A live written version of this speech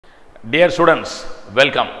Dear students,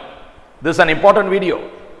 welcome. This is an important video,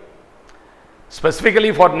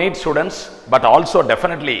 specifically for NEET students, but also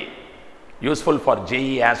definitely useful for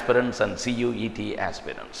JEE aspirants and CUET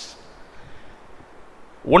aspirants.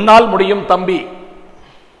 உன்னால் முடியும் தம்பி.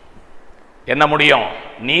 என்ன முடியும்?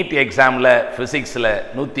 NEET எக்ஸாம்ல பிசிக்ஸ்ல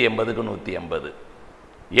 180க்கு 180.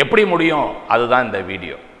 எப்படி முடியும்? அதுதான் இந்த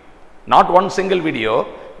video. Not one single video.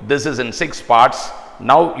 This is in 6 parts.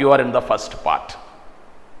 Now you are in the first part.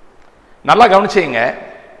 நல்லா கவனிச்சீங்க.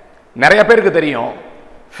 நிறைய பேருக்கு தெரியும்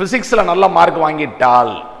பிசிக்ஸ்ல நல்ல மார்க்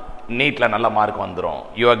வாங்கிட்டால் நீட்ல நல்ல மார்க் வந்துரும்.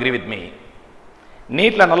 You agree with me?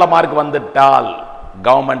 நீட்ல நல்ல மார்க் வந்துட்டால்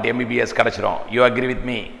கவர்மெண்ட் MBBS கிடைச்சிரும். You agree with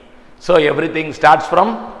me? So everything starts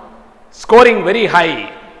from scoring very high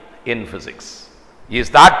in physics.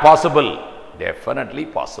 Is that possible? Definitely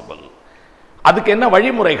possible. அதுக்கு என்ன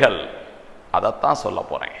வழிமுறைகள்? அதத்தான் சொல்ல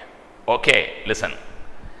போறேன். Okay, listen.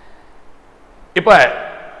 இப்ப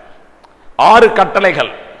 6 கட்டளைகள்.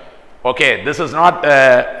 Okay, this is not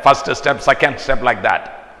first step, second step like that.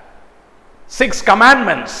 6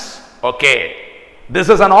 commandments. Okay, this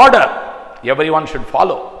is an order everyone should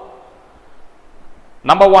follow.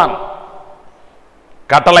 Number 1,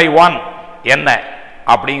 கட்டளை 1 என்ன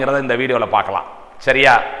அப்படிங்கறத இந்த வீடியோல பார்க்கலாம்.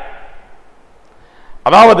 சரியா?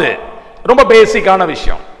 அதாவது ரொம்ப பேசிக்கான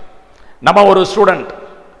விஷயம். நம்ம ஒரு ஸ்டூடெண்ட்,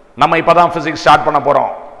 நம்ம இப்பதான் பிசிக்ஸ் ஸ்டார்ட் பண்ண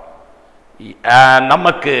போறோம்.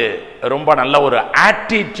 நமக்கு ரொம்ப நல்ல ஒரு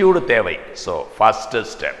ஆட்டிடியூட் தேவை. So first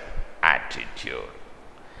step attitude.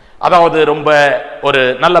 அதாவது ரொம்ப ஒரு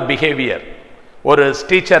நல்ல பிஹேவியர். ஒரு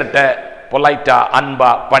டீச்சர்கிட்ட பொலைட்டா, அன்பா,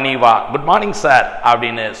 பணிவா, குட் மார்னிங் சார்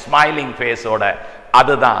அப்படின்னு ஸ்மைலிங் ஃபேஸோட,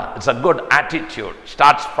 அதுதான் it's a good attitude.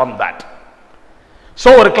 Starts from that. So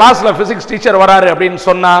ஒரு கிளாஸ்ல பிசிக்ஸ் டீச்சர் வராரு அப்படின்னு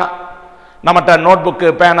சொன்னா நம்மகிட்ட நோட்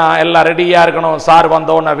புக்கு, பேனா எல்லாம் ரெடியா இருக்கணும். சார்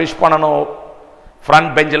வந்தோன்னு விஷ் பண்ணணும். ஃப்ரண்ட்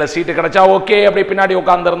பெஞ்சில் சீட்டு கிடைச்சா ஓகே, அப்படி பின்னாடி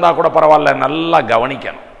உட்கார்ந்துருந்தா கூட பரவாயில்ல. நல்லா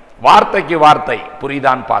கவனிக்கணும். வார்த்தைக்கு வார்த்தை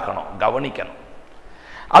புரியுதான்னு பார்க்கணும், கவனிக்கணும்.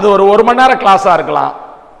 அது ஒரு மணி நேரம் கிளாஸாக இருக்கலாம்,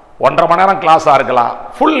 1.5 மணி நேரம் கிளாஸாக இருக்கலாம்.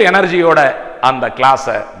 ஃபுல் எனர்ஜியோட அந்த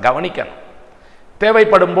கிளாஸை கவனிக்கணும்.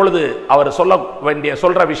 தேவைப்படும் பொழுது அவர்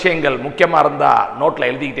சொல்ற விஷயங்கள் முக்கியமாக இருந்தால் நோட்டில்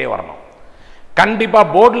எழுதிக்கிட்டே வரணும்.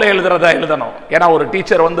 கண்டிப்பாக போர்டில் எழுதுறத எழுதணும். ஏன்னா ஒரு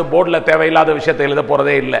டீச்சர் போர்டில் தேவையில்லாத விஷயத்தை எழுத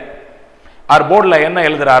போகிறதே இல்லை. அவர் போர்டில் என்ன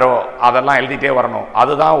எழுதுறாரோ அதெல்லாம் எழுதிட்டே வரணும்.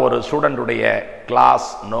 அதுதான் ஒரு ஸ்டூடெண்டுடைய class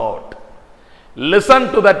note. Listen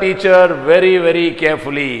to the teacher very very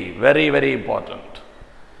carefully. Very very important.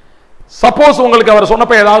 Suppose உங்களுக்கு அவர்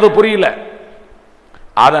சொன்னப்ப ஏதாவது புரியல,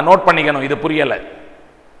 அதை நோட் பண்ணிக்கணும். இது புரியல,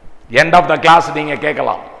 எண்ட் ஆஃப் த கிளாஸ் நீங்க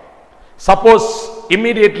கேட்கலாம். சப்போஸ்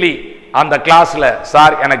இம்மீடியட்லி அந்த கிளாஸ்ல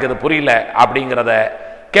சார் எனக்கு இது புரியல அப்படிங்கிறத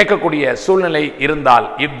கேட்கக்கூடிய சூழ்நிலை இருந்தால்,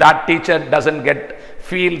 if that teacher doesn't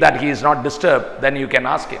feel that he is not disturbed, then you can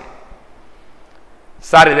ask him,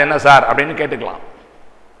 sir இது என்ன சார் அப்படின்னு கேட்டுக்கலாம்.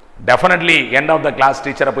 Definitely end of the class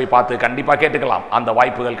டீச்சரை போய் பார்த்து கண்டிப்பாக கேட்டுக்கலாம். அந்த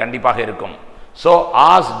வாய்ப்புகள் கண்டிப்பாக இருக்கும். So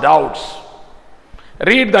ask doubts.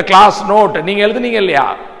 Read the class note. நீங்க எழுதுனீங்க இல்லையா,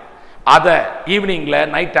 அதை ஈவினிங்ல,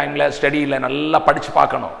 நைட் டைம்ல, ஸ்டடியில நல்லா படிச்சு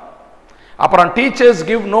பார்க்கணும். அப்புறம் டீச்சர்ஸ்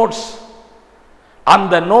கிவ் நோட்ஸ்.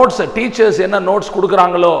 அந்த நோட்ஸ், டீச்சர்ஸ் என்ன நோட்ஸ்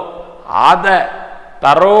கொடுக்குறாங்களோ அதை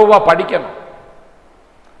தரோவா படிக்கணும்.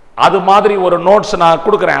 அது மாதிரி ஒரு நோட்ஸ் நான்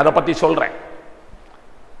கொடுக்குறேன், அதை பத்தி சொல்றேன்.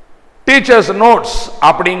 டீச்சர்ஸ் நோட்ஸ்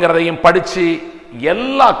அப்படிங்கிறதையும் படிச்சு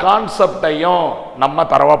எல்லா கான்செப்டையும் நம்ம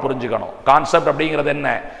தரவா புரிஞ்சுக்கணும். கான்செப்ட் அப்படிங்கிறது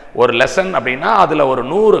என்ன? ஒரு லெசன் அப்படின்னா அதுல ஒரு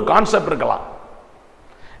 100 கான்செப்ட் இருக்கலாம்.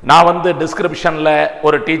 நான் டிஸ்கிரிப்ஷன்ல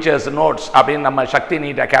ஒரு டீச்சர்ஸ் நோட்ஸ் அப்படின்னு நம்ம சக்தி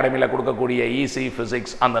நீட் அகாடமியில கொடுக்கக்கூடிய ஈஸி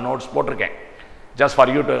பிசிக்ஸ் அந்த நோட்ஸ் போட்டிருக்கேன். Just for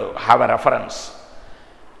you to have a reference.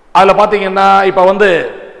 அதுல பாத்தீங்கன்னா இப்ப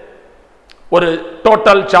ஒரு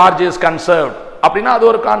டோட்டல் சார்ஜ் இஸ் கன்சர்வ்ட் அப்படின்னா அது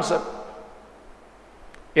ஒரு கான்செப்ட்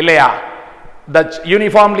இல்லையா? The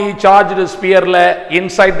uniformly charged sphere la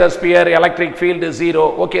inside the sphere electric field is 0.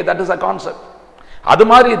 Okay, that is a concept. Adu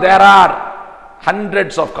mari there are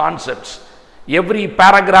hundreds of concepts. Every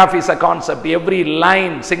paragraph is a concept. Every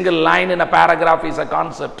line, single line in a paragraph is a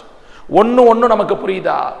concept. Onnu namakku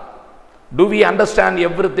puriyudha? Do we understand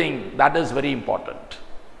everything? That is very important.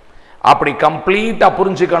 அப்படி கம்ப்ளீட்டா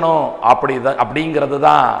புரிஞ்சுக்கணும். அப்படிங்கிறது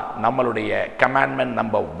தான் நம்மளுடைய commandment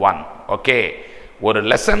number 1. Okay, ஒரு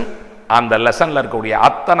lesson, அந்த லெசன்ல இருக்கக்கூடிய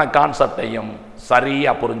அத்தனை கான்செப்டையும்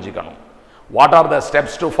சரியா புரிஞ்சுக்கணும். What are the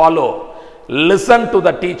steps to follow? Listen to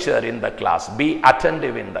the teacher in the class. B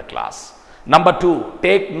attentive in the class. Number 2,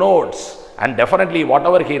 take notes and definitely what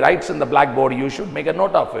ever he rights in the black board you should make a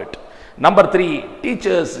note of it. Number 3,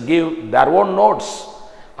 teachers give their own notes.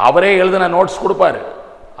 அவரே எழுதின notes கொடுப்பாரு,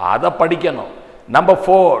 அதை படிக்கணும். Number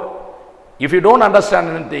 4, if you don't understand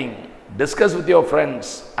anything, discuss with your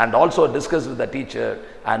friends and also discuss with the teacher,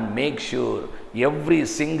 and make sure every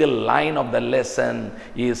single line of the lesson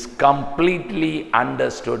is completely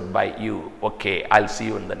understood by you. Okay, I'll see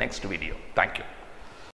you in the next video. Thank you.